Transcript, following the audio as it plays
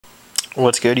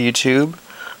What's good, YouTube?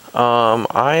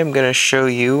 I am going to show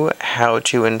you how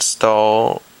to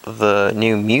install the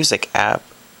new music app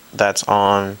that's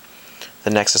on the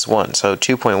Nexus 1, so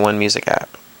 2.1 music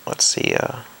app. Let's see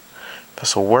if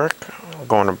this will work. I'm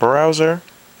going to browser,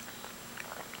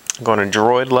 I'm going to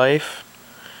android.musik,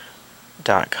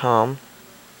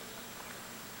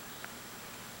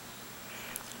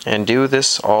 and do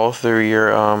this all through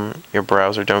your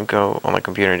browser. Don't go on the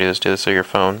computer, do this through your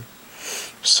phone.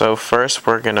 So first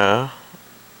we're gonna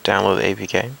download the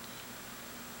APK,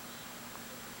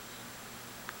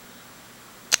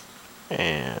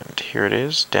 and here it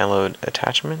is, download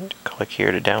attachment. Click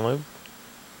here to download.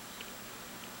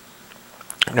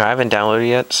 Now I haven't downloaded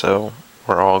yet, so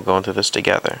we're all going through this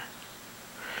together.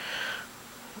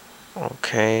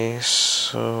 Okay,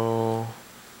 so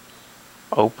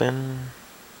open,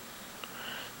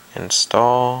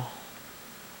 install,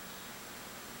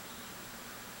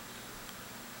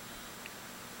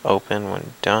 open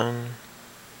when done.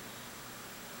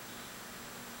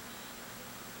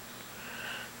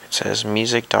 It says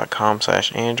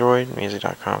music.com/android,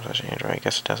 music.com/android. I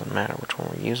guess it doesn't matter which one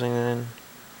we're using then.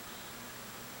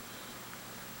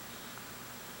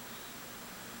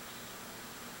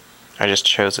 I just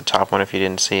chose the top one if you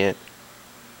didn't see it.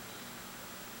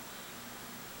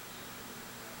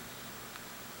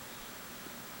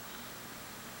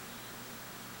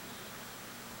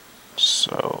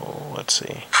 So let's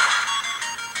see.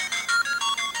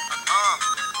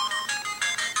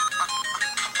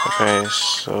 Okay,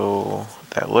 so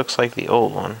that looks like the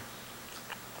old one.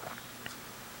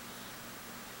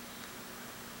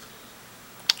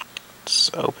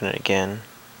 Let's open it again.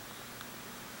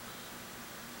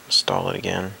 Install it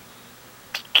again.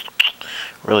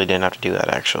 Really didn't have to do that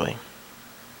actually.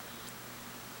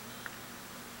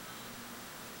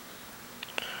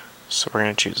 So we're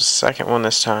going to choose the second one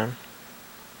this time.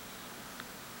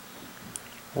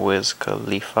 Wiz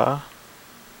Khalifa.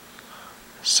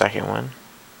 Second one.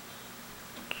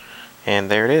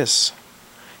 And there it is.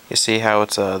 You see how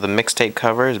it's the mixtape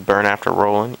cover is Burn After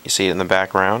Rollin'. You see it in the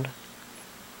background.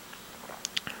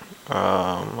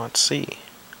 Let's see.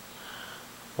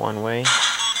 One way.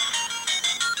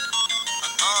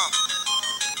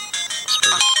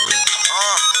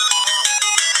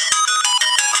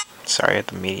 Sorry, at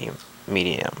the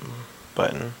medium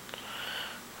button.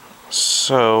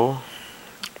 So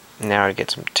now to get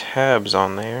some tabs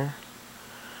on there,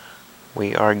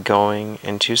 we are going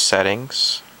into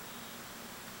settings.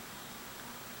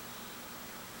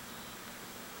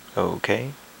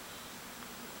 Okay.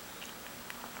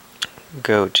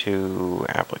 Go to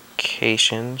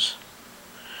applications.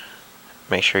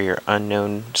 Make sure your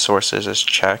unknown sources is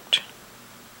checked.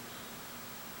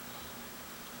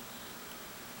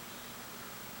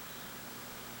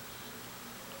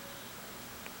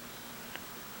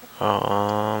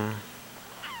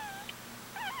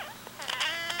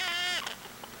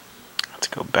 Let's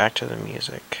go back to the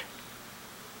music.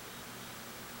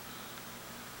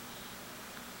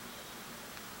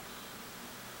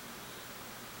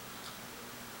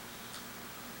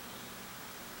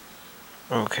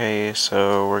 Okay,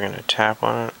 so we're gonna tap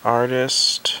on an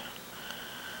artist,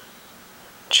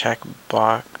 check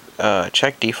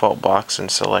default box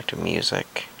and select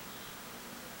music.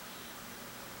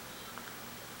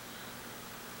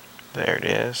 There it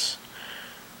is.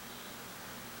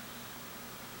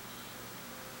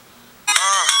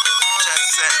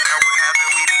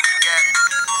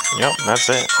 Yep, that's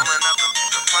it.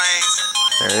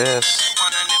 There it is.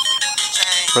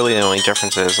 Really the only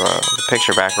difference is the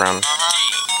picture background.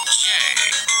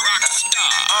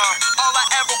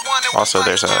 Also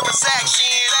there's a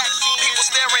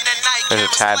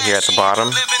tab here at the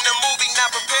bottom.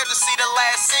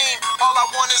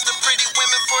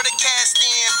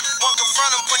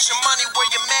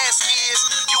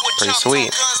 Pretty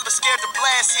sweet.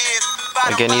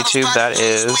 Again, YouTube, that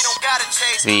is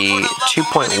the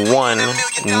 2.1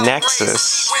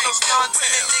 Nexus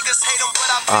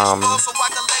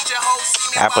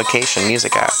application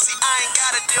music app.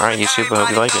 Alright, YouTube, I hope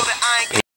you like it.